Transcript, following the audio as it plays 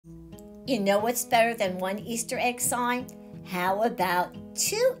You know what's better than one Easter egg sign? How about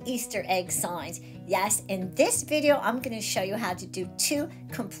 2 Easter egg signs? Yes, in this video, I'm going to show you how to do 2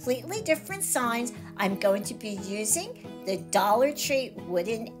 completely different signs. I'm going to be using the Dollar Tree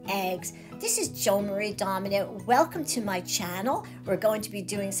wooden eggs. This is Joan-Marie Domino. Welcome to my channel. We're going to be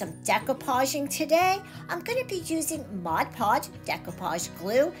doing some decoupaging today. I'm going to be using Mod Podge Decoupage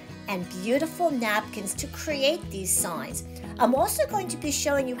glue and beautiful napkins to create these signs. I'm also going to be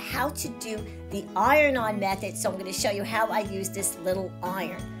showing you how to do the iron-on method, so I'm going to show you how I use this little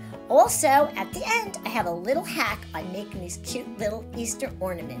iron. Also, at the end, I have a little hack on making these cute little Easter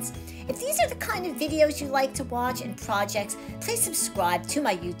ornaments. If these are the kind of videos you like to watch and projects, please subscribe to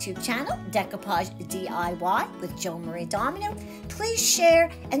my YouTube channel, Decoupage D.I.Y with Joan-Marie Domino. Please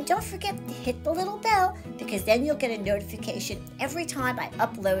share, and don't forget to hit the little bell, because then you'll get a notification every time I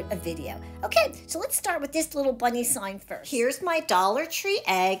upload a video. Okay, so let's start with this little bunny sign first. Here's my Dollar Tree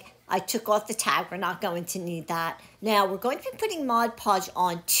egg. I took off the tag. We're not going to need that. Now, we're going to be putting Mod Podge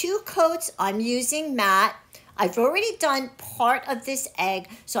on 2 coats. I'm using matte. I've already done part of this egg,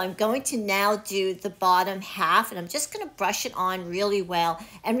 so I'm going to now do the bottom half, and I'm just going to brush it on really well.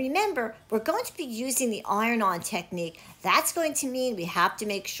 And remember, we're going to be using the iron-on technique. That's going to mean we have to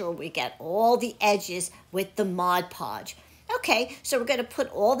make sure we get all the edges with the Mod Podge. Okay, so we're going to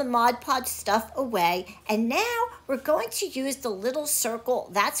put all the Mod Podge stuff away, and now we're going to use the little circle.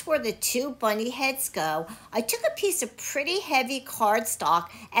 That's where the 2 bunny heads go. I took a piece of pretty heavy cardstock,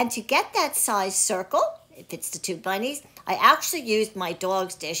 and to get that size circle, it fits the 2 bunnies, I actually used my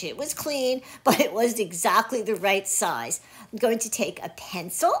dog's dish. It was clean, but it was exactly the right size. I'm going to take a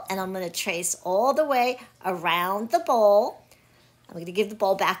pencil, and I'm going to trace all the way around the bowl. I'm going to give the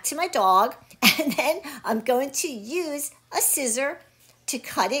bowl back to my dog, and then I'm going to use a scissor to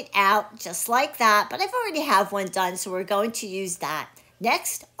cut it out just like that, but I've already have one done, so we're going to use that.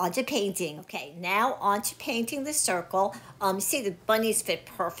 Next, onto painting. Okay, now onto painting the circle. See, the bunnies fit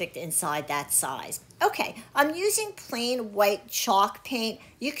perfect inside that size. Okay, I'm using plain white chalk paint.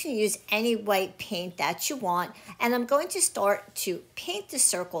 You can use any white paint that you want, and I'm going to start to paint the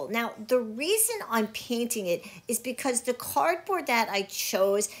circle. Now, the reason I'm painting it is because the cardboard that I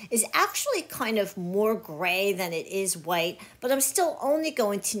chose is actually kind of more gray than it is white, but I'm still only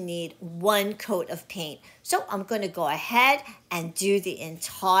going to need 1 coat of paint. So I'm going to go ahead and do the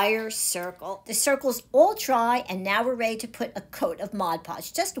entire circle. The circle's all dry, and now we're ready to put a coat of Mod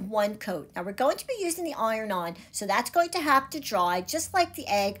Podge, just 1 coat. Now we're going to be using the iron-on, so that's going to have to dry just like the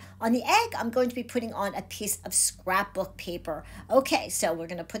egg. On the egg, I'm going to be putting on a piece of scrapbook paper. Okay, so we're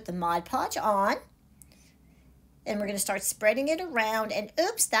going to put the Mod Podge on, and we're going to start spreading it around, and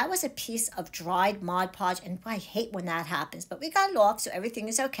oops, that was a piece of dried Mod Podge, and I hate when that happens, but we got it off, so everything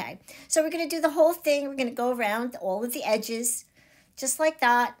is okay. So we're going to do the whole thing. We're going to go around all of the edges, just like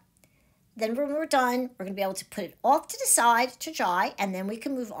that. Then when we're done, we're going to be able to put it off to the side to dry, and then we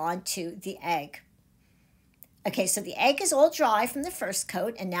can move on to the egg. Okay, so the egg is all dry from the first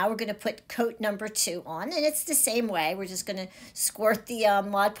coat, and now we're going to put coat number 2 on, and it's the same way. We're just going to squirt the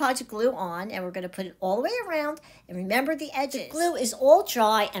Mod Podge glue on, and we're going to put it all the way around, and remember the edges. The glue is all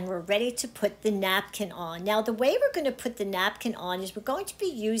dry, and we're ready to put the napkin on. Now, the way we're going to put the napkin on is we're going to be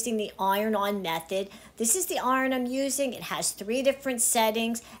using the iron-on method. This is the iron I'm using. It has 3 different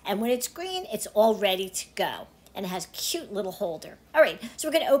settings, and when it's green, it's all ready to go, and it has a cute little holder. All right, so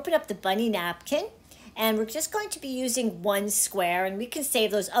we're going to open up the bunny napkin. And we're just going to be using 1 square, and we can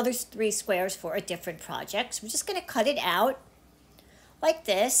save those other 3 squares for a different project. So we're just going to cut it out like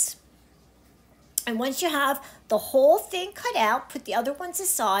this. And once you have the whole thing cut out, put the other ones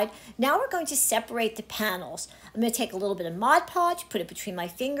aside. Now we're going to separate the panels. I'm going to take a little bit of Mod Podge, put it between my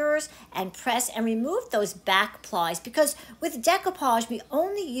fingers, and press and remove those back plies, because with decoupage, we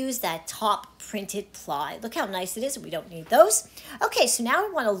only use that top printed ply. Look how nice it is. We don't need those. Okay, so now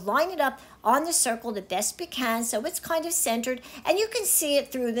we want to line it up on the circle the best we can, so it's kind of centered, and you can see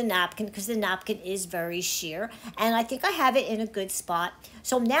it through the napkin because the napkin is very sheer, and I think I have it in a good spot.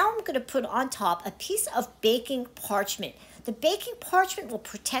 So now I'm going to put on top a piece of baking parchment. The baking parchment will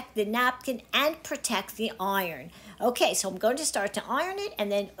protect the napkin and protect the iron. Okay, so I'm going to start to iron it,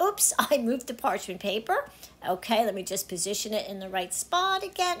 and then, oops, I moved the parchment paper. Okay, let me just position it in the right spot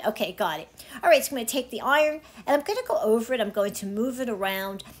again. Okay, got it. All right, so I'm going to take the iron, and I'm going to go over it. I'm going to move it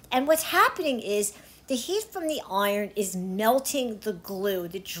around, and what's happening is the heat from the iron is melting the glue,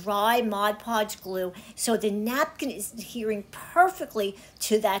 the dry Mod Podge glue, so the napkin is adhering perfectly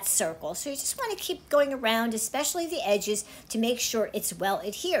to that circle. So you just want to keep going around, especially the edges, to make sure it's well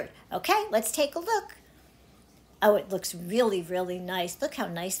adhered. Okay, let's take a look. Oh, it looks really, really nice. Look how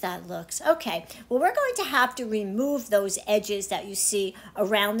nice that looks. Okay, well, we're going to have to remove those edges that you see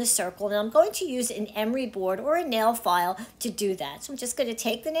around the circle, and I'm going to use an emery board or a nail file to do that. So I'm just going to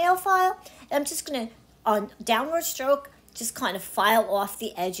take the nail file, and I'm just going to, on downward stroke, just kind of file off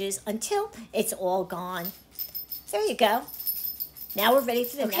the edges until it's all gone. There you go. Now we're ready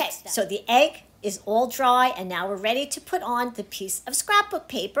for the next step. So the egg is all dry, and now we're ready to put on the piece of scrapbook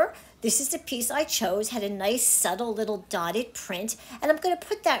paper. This is the piece I chose, had a nice subtle little dotted print, and I'm going to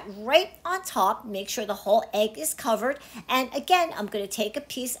put that right on top, make sure the whole egg is covered. And again, I'm going to take a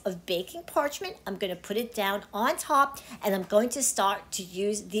piece of baking parchment, I'm going to put it down on top, and I'm going to start to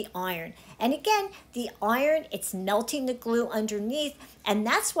use the iron. And again, the iron, it's melting the glue underneath, and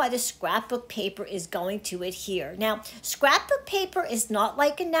that's why the scrapbook paper is going to adhere. Now, scrapbook paper is not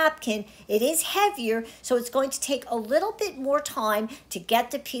like a napkin. It is heavier, so it's going to take a little bit more time to get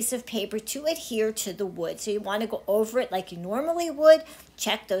the piece of paper to adhere to the wood. So you want to go over it like you normally would,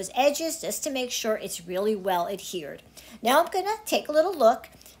 check those edges just to make sure it's really well adhered. Now I'm going to take a little look,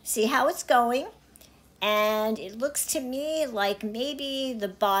 see how it's going. And it looks to me like maybe the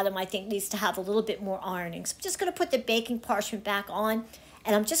bottom, I think, needs to have a little bit more ironing. So I'm just going to put the baking parchment back on,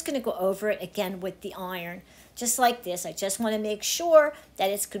 and I'm just going to go over it again with the iron. Just like this. I just want to make sure that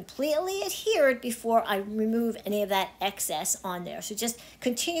it's completely adhered before I remove any of that excess on there. So just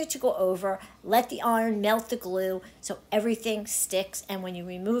continue to go over, let the iron melt the glue so everything sticks, and when you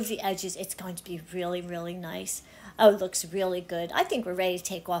remove the edges, it's going to be really, really nice. Oh, it looks really good. I think we're ready to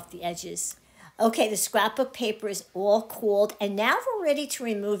take off the edges. Okay, the scrapbook paper is all cooled, and now we're ready to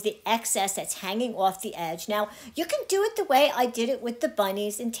remove the excess that's hanging off the edge. Now, you can do it the way I did it with the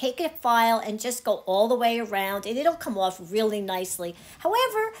bunnies and take a file and just go all the way around, and it'll come off really nicely.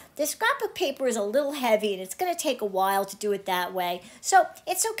 However, the scrapbook paper is a little heavy, and it's going to take a while to do it that way. So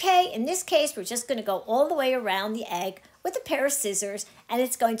it's okay. In this case, we're just going to go all the way around the egg with a pair of scissors, and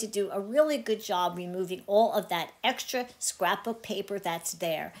it's going to do a really good job removing all of that extra scrapbook paper that's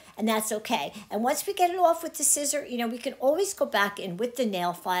there, and that's okay. And once we get it off with the scissor, you know, we can always go back in with the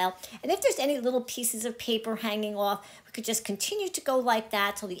nail file, and if there's any little pieces of paper hanging off, we could just continue to go like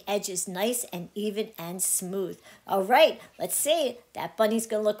that till the edge is nice and even and smooth. All right, let's see. That bunny's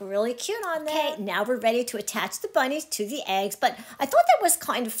gonna look really cute on there. Okay, now we're ready to attach the bunnies to the eggs, but I thought that was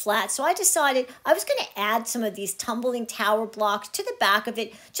kind of flat, so I decided I was gonna add some of these tumbling tower blocks to the back of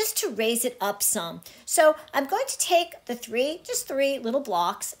it just to raise it up some. So I'm going to take the just three little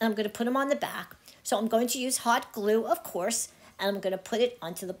blocks, and I'm going to put them on the back. So I'm going to use hot glue, of course, and I'm going to put it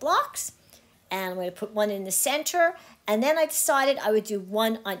onto the blocks, and I'm going to put one in the center, and then I decided I would do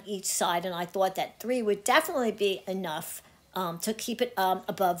one on each side, and I thought that 3 would definitely be enough to keep it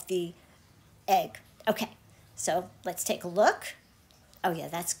above the egg. Okay, so let's take a look. Oh yeah,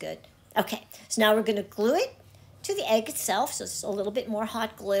 that's good. Okay, so now we're going to glue it to the egg itself, so it's a little bit more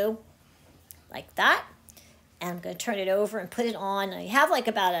hot glue, like that. And I'm going to turn it over and put it on. I have like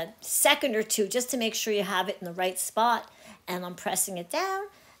about a second or two just to make sure you have it in the right spot. And I'm pressing it down,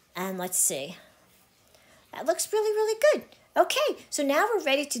 and let's see. That looks really, really good. Okay, so now we're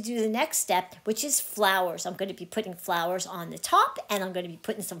ready to do the next step, which is flowers. I'm going to be putting flowers on the top, and I'm going to be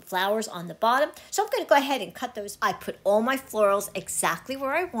putting some flowers on the bottom. So I'm going to go ahead and cut those. I put all my florals exactly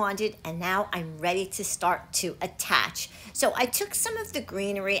where I wanted, and now I'm ready to start to attach. So I took some of the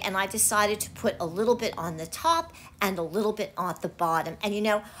greenery, and I decided to put a little bit on the top and a little bit on the bottom. And you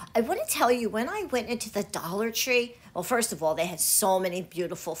know, I want to tell you, when I went into the Dollar Tree, well, first of all, they had so many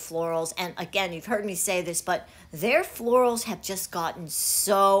beautiful florals. And again, you've heard me say this, but their florals have just gotten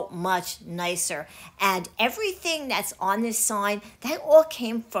so much nicer. And everything that's on this sign, that all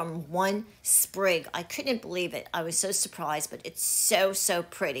came from one sprig. I couldn't believe it. I was so surprised, but it's so, so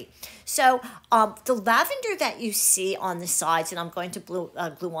pretty. So the lavender that you see on the sides, and I'm going to glue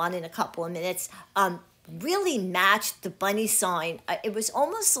on in a couple of minutes, really matched the bunny sign. It was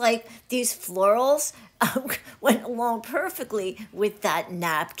almost like these florals went along perfectly with that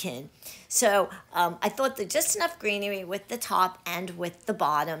napkin. So I thought that just enough greenery with the top and with the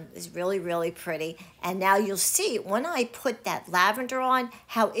bottom is really, really pretty. And now you'll see when I put that lavender on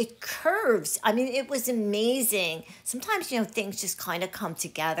how it curves. I mean, it was amazing. Sometimes, you know, things just kind of come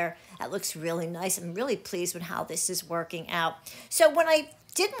together. That looks really nice. I'm really pleased with how this is working out. So when I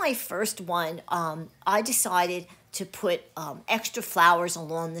did my first one, I decided to put extra flowers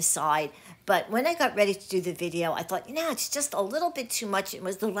along the side. But when I got ready to do the video, I thought, you know, it's just a little bit too much. It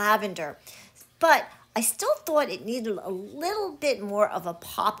was the lavender. But I still thought it needed a little bit more of a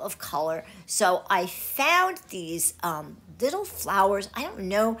pop of color. So I found these little flowers. I don't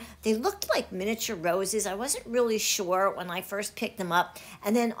know. They looked like miniature roses. I wasn't really sure when I first picked them up.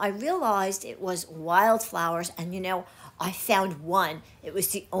 And then I realized it was wildflowers. And you know, I found one. It was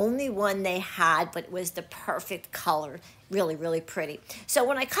the only one they had, but it was the perfect color. Really, really pretty. So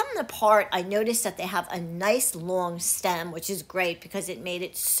when I cut them apart, I noticed that they have a nice long stem, which is great because it made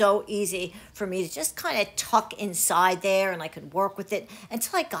it so easy for me to just kind of tuck inside there, and I could work with it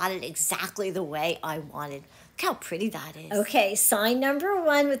until I got it exactly the way I wanted. Look how pretty that is. Okay, sign number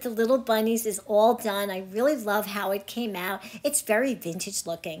 1 with the little bunnies is all done. I really love how it came out. It's very vintage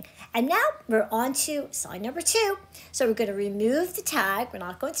looking. And now we're on to sign number 2. So we're going to remove the tag. We're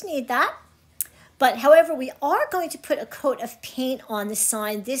not going to need that. But however, we are going to put a coat of paint on the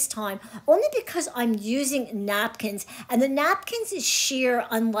sign this time, only because I'm using napkins, and the napkins is sheer,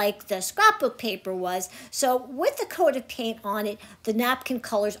 unlike the scrapbook paper was. So with the coat of paint on it, the napkin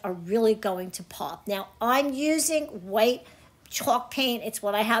colors are really going to pop. Now I'm using white chalk paint. It's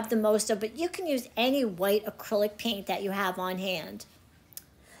what I have the most of, but you can use any white acrylic paint that you have on hand.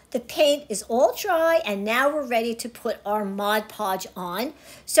 The paint is all dry, and now we're ready to put our Mod Podge on.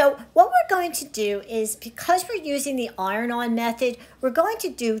 So what we're going to do is, because we're using the iron-on method, we're going to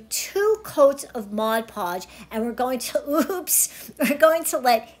do 2 coats of Mod Podge, and we're going to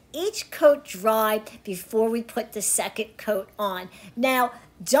let each coat dry before we put the second coat on. Now,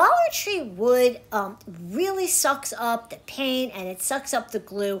 Dollar Tree wood really sucks up the paint, and it sucks up the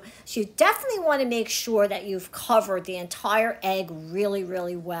glue. So you definitely want to make sure that you've covered the entire egg really,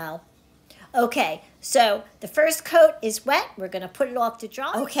 really well. Okay, so the first coat is wet. We're going to put it off to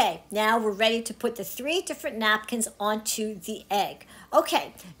dry. Okay, now we're ready to put the 3 different napkins onto the egg.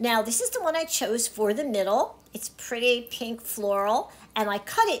 Okay, now this is the one I chose for the middle. It's pretty pink floral, and I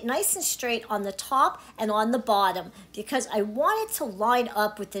cut it nice and straight on the top and on the bottom because I want it to line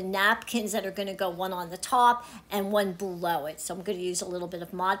up with the napkins that are going to go one on the top and one below it. So I'm going to use a little bit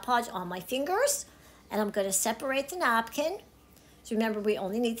of Mod Podge on my fingers, and I'm going to separate the napkin. So remember, we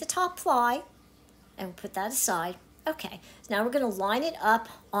only need the top ply, and we'll put that aside. Okay, so now we're going to line it up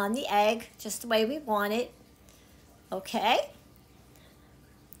on the egg just the way we want it. Okay.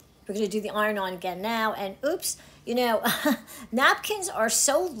 We're going to do the iron-on again now, and oops, you know, napkins are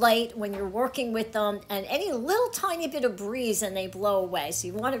so light when you're working with them, and any little tiny bit of breeze and they blow away, so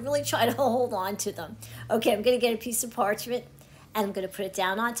you want to really try to hold on to them. Okay, I'm going to get a piece of parchment, and I'm going to put it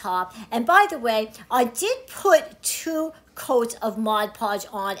down on top. And by the way, I did put 2 coats of Mod Podge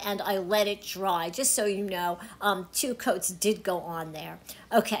on, and I let it dry, just so you know. 2 coats did go on there.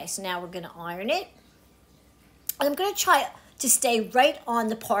 Okay, so now we're going to iron it, and I'm going to try to stay right on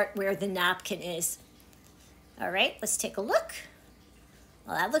the part where the napkin is. All right, let's take a look.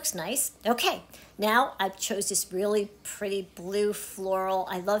 Well, that looks nice. Okay, now I chose this really pretty blue floral.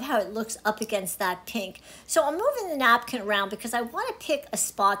 I love how it looks up against that pink. So I'm moving the napkin around because I want to pick a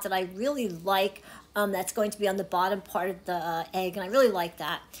spot that I really like, that's going to be on the bottom part of the egg, and I really like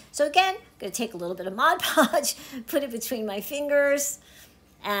that. So again, I'm going to take a little bit of Mod Podge, put it between my fingers,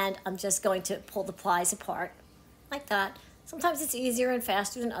 and I'm just going to pull the plies apart like that. Sometimes it's easier and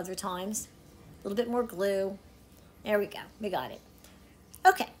faster than other times. A little bit more glue. There we go. We got it.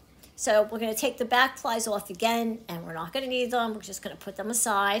 Okay. So we're going to take the back plies off again, and we're not going to need them. We're just going to put them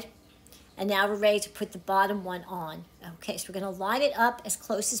aside. And now we're ready to put the bottom one on. Okay, so we're going to line it up as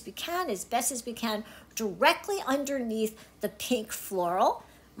close as we can, as best as we can, directly underneath the pink floral.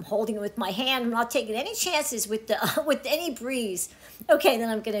 I'm holding it with my hand. I'm not taking any chances with the with any breeze. Okay, then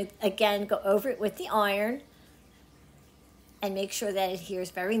I'm going to, again, go over it with the iron and make sure that it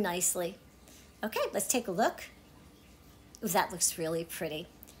adheres very nicely. Okay, let's take a look. Ooh, that looks really pretty.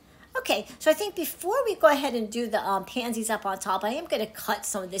 Okay, so I think before we go ahead and do the pansies up on top, I am going to cut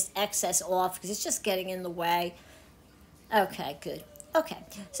some of this excess off because it's just getting in the way. Okay, good. Okay,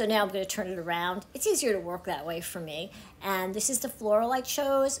 so now I'm going to turn it around. It's easier to work that way for me. And this is the floral I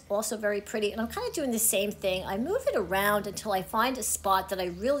chose, also very pretty. And I'm kind of doing the same thing. I move it around until I find a spot that I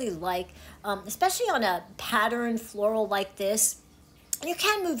really like, especially on a pattern floral like this. You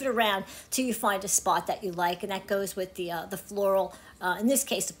can move it around till you find a spot that you like, and that goes with the floral, in this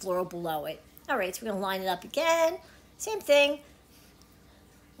case, the floral below it. All right, so we're going to line it up again. Same thing.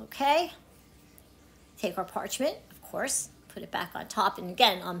 Okay. Take our parchment, of course. Put it back on top, and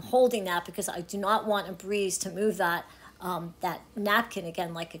again, I'm holding that because I do not want a breeze to move that that napkin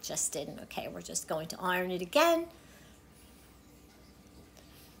again like it just did. Okay, we're just going to iron it again.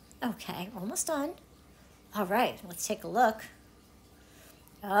 Okay, almost done. All right, let's take a look.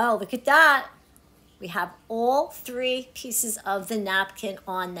 Oh, look at that. We have all 3 pieces of the napkin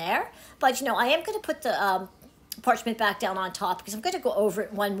on there. But you know, I am going to put the parchment back down on top because I'm going to go over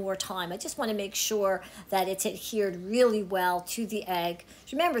it one more time. I just want to make sure that it's adhered really well to the egg.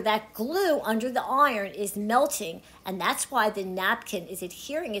 Remember, that glue under the iron is melting, and that's why the napkin is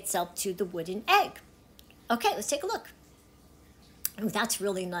adhering itself to the wooden egg. Okay, let's take a look. Oh, that's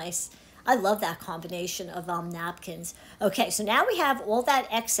really nice. I love that combination of napkins. Okay, so now we have all that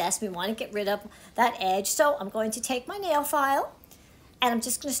excess. We want to get rid of that edge. So I'm going to take my nail file, and I'm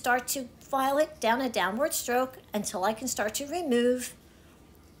just going to start to file it down a downward stroke until I can start to remove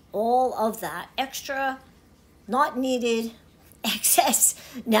all of that extra, not needed, excess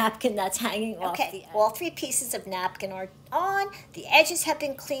napkin that's hanging off the edge. All 3 pieces of napkin are on, the edges have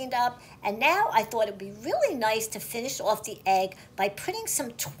been cleaned up, and now I thought it would be really nice to finish off the egg by putting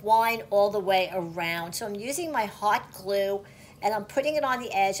some twine all the way around. So I'm using my hot glue and I'm putting it on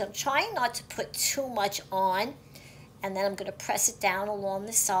the edge. I'm trying not to put too much on, and then I'm going to press it down along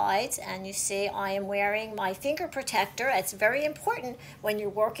the sides. And you see I am wearing my finger protector. It's very important when you're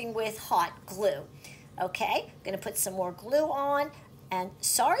working with hot glue. Okay, I'm going to put some more glue on, and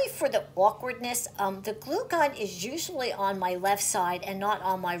sorry for the awkwardness. The glue gun is usually on my left side and not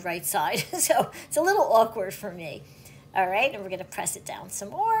on my right side, so it's a little awkward for me. All right, and we're going to press it down some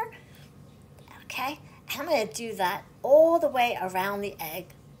more. Okay, and I'm going to do that all the way around the egg.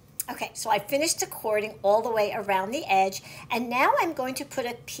 Okay, so I finished the cording all the way around the edge, and now I'm going to put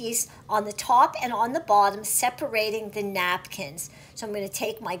a piece on the top and on the bottom, separating the napkins. So I'm going to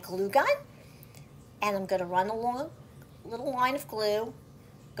take my glue gun, and I'm going to run along a little line of glue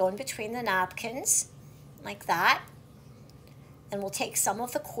going between the napkins like that. And we'll take some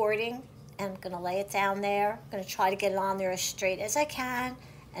of the cording and I'm going to lay it down there. I'm going to try to get it on there as straight as I can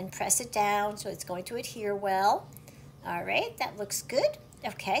and press it down so it's going to adhere well. All right, that looks good.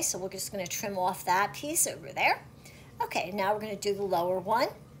 Okay, so we're just going to trim off that piece over there. Okay, now we're going to do the lower one.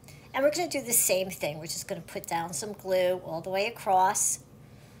 And we're going to do the same thing. We're just going to put down some glue all the way across,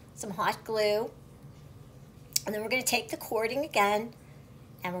 some hot glue. And then we're going to take the cording again,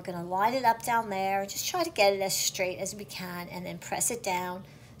 and we're going to line it up down there. Just try to get it as straight as we can, and then press it down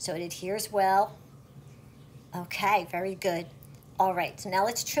so it adheres well. Okay, very good. All right, so now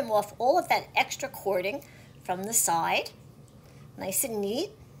let's trim off all of that extra cording from the side. Nice and neat.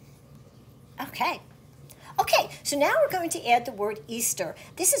 Okay. Okay, so now we're going to add the word Easter.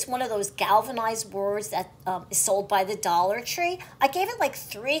 This is one of those galvanized words that is sold by the Dollar Tree. I gave it like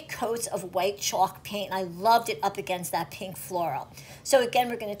 3 coats of white chalk paint, and I loved it up against that pink floral. So again,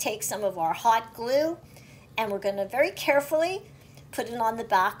 we're going to take some of our hot glue, and we're going to very carefully put it on the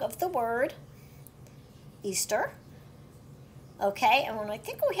back of the word Easter. Okay, and when I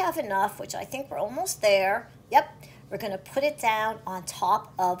think we have enough, which I think we're almost there, yep, we're going to put it down on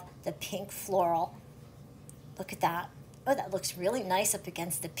top of the pink floral. Look at that. Oh, that looks really nice up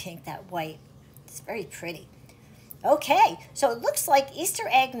against the pink, that white. It's very pretty. Okay, so it looks like Easter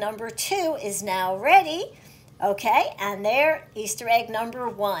egg number 2 is now ready. Okay, and there, Easter egg number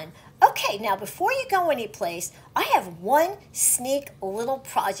 1. Okay, now before you go anyplace, I have one sneak little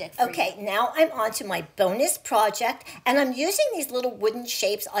project for you. Okay, now I'm on to my bonus project, and I'm using these little wooden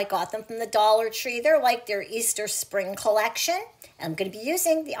shapes. I got them from the Dollar Tree. They're like their Easter spring collection. And I'm going to be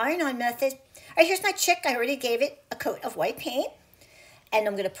using the iron-on method. All right, here's my chick. I already gave it a coat of white paint. And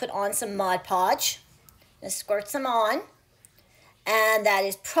I'm going to put on some Mod Podge. And squirt some on. And that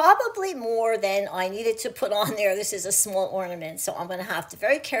is probably more than I needed to put on there. This is a small ornament, so I'm going to have to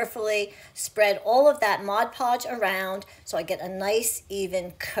very carefully spread all of that Mod Podge around so I get a nice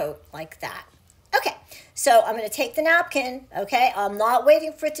even coat like that. Okay, so I'm going to take the napkin, okay? I'm not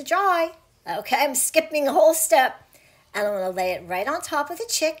waiting for it to dry, okay? I'm skipping a whole step. And I'm going to lay it right on top of the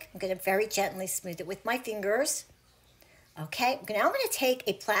chick. I'm going to very gently smooth it with my fingers. Okay, now I'm going to take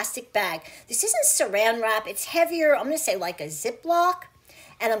a plastic bag. This isn't saran wrap. It's heavier. I'm going to say like a Ziploc.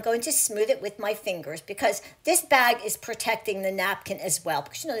 And I'm going to smooth it with my fingers because this bag is protecting the napkin as well.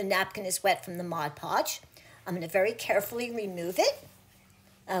 Because you know the napkin is wet from the Mod Podge. I'm going to very carefully remove it.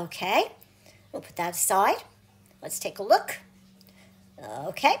 Okay, we'll put that aside. Let's take a look.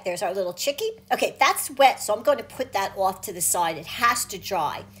 Okay, there's our little chickie. Okay, that's wet, so I'm going to put that off to the side. It has to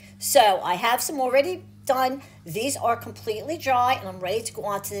dry. So I have some already done. These are completely dry, and I'm ready to go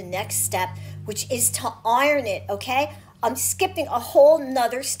on to the next step, which is to iron it, okay? I'm skipping a whole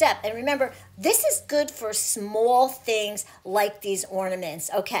nother step. And remember, this is good for small things like these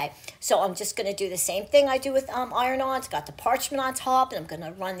ornaments. Okay, so I'm just going to do the same thing I do with iron-ons. Got the parchment on top, and I'm going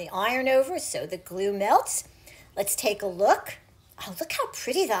to run the iron over so the glue melts. Let's take a look. Oh, look how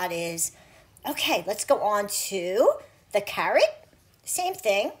pretty that is. Okay, let's go on to the carrot. Same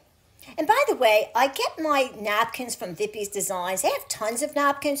thing. And by the way, I get my napkins from Vippy's Designs. They have tons of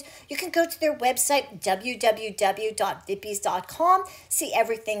napkins. You can go to their website, www.vippys.com, see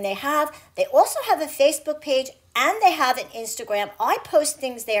everything they have. They also have a Facebook page and they have an Instagram. I post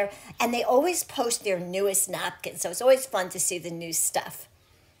things there, and they always post their newest napkins. So it's always fun to see the new stuff.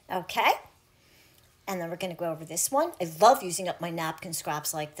 Okay? And then we're going to go over this one. I love using up my napkin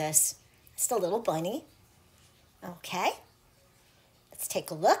scraps like this. It's the little bunny. Okay. Let's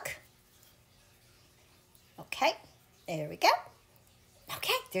take a look. Okay, there we go.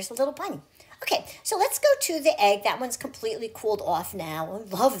 Okay, there's a little bunny. Okay, so let's go to the egg. That one's completely cooled off now. I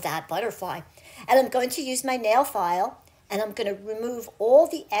love that butterfly. And I'm going to use my nail file, and I'm going to remove all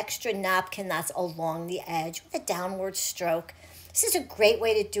the extra napkin that's along the edge with a downward stroke. This is a great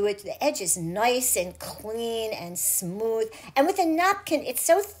way to do it. The edge is nice and clean and smooth. And with a napkin, it's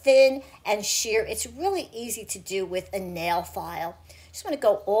so thin and sheer, it's really easy to do with a nail file. Just want to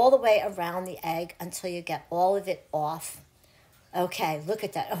go all the way around the egg until you get all of it off. Okay, look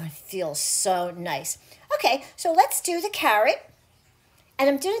at that. Oh, it feels so nice. Okay, so let's do the carrot. And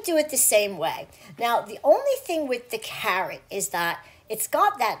I'm going to do it the same way. Now, the only thing with the carrot is that it's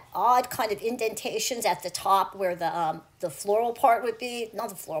got that odd kind of indentations at the top where the floral part would be. Not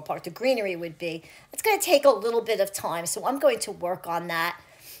the floral part, the greenery would be. It's going to take a little bit of time, so I'm going to work on that.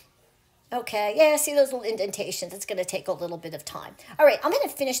 Okay, yeah, see those little indentations? It's going to take a little bit of time. All right, I'm going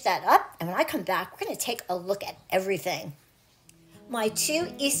to finish that up, and when I come back, we're going to take a look at everything. My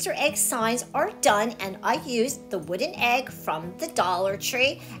 2 Easter egg signs are done, and I used the wooden egg from the Dollar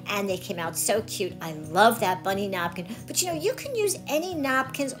Tree, and they came out so cute. I love that bunny napkin. But you know, you can use any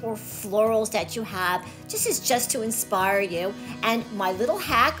napkins or florals that you have. This is just to inspire you. And my little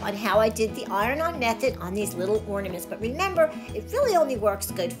hack on how I did the iron-on method on these little ornaments. But remember, it really only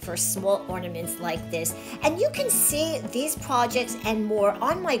works good for small ornaments like this. And you can see these projects and more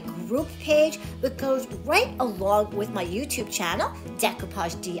on my group page, which goes right along with my YouTube channel,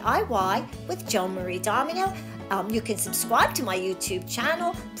 Decoupage D.I.Y. with Joan-Marie Domino. You can subscribe to my YouTube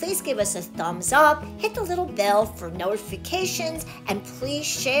channel. Please give us a thumbs up, hit the little bell for notifications, and please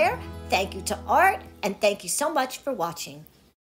share. Thank you to Art, and thank you so much for watching.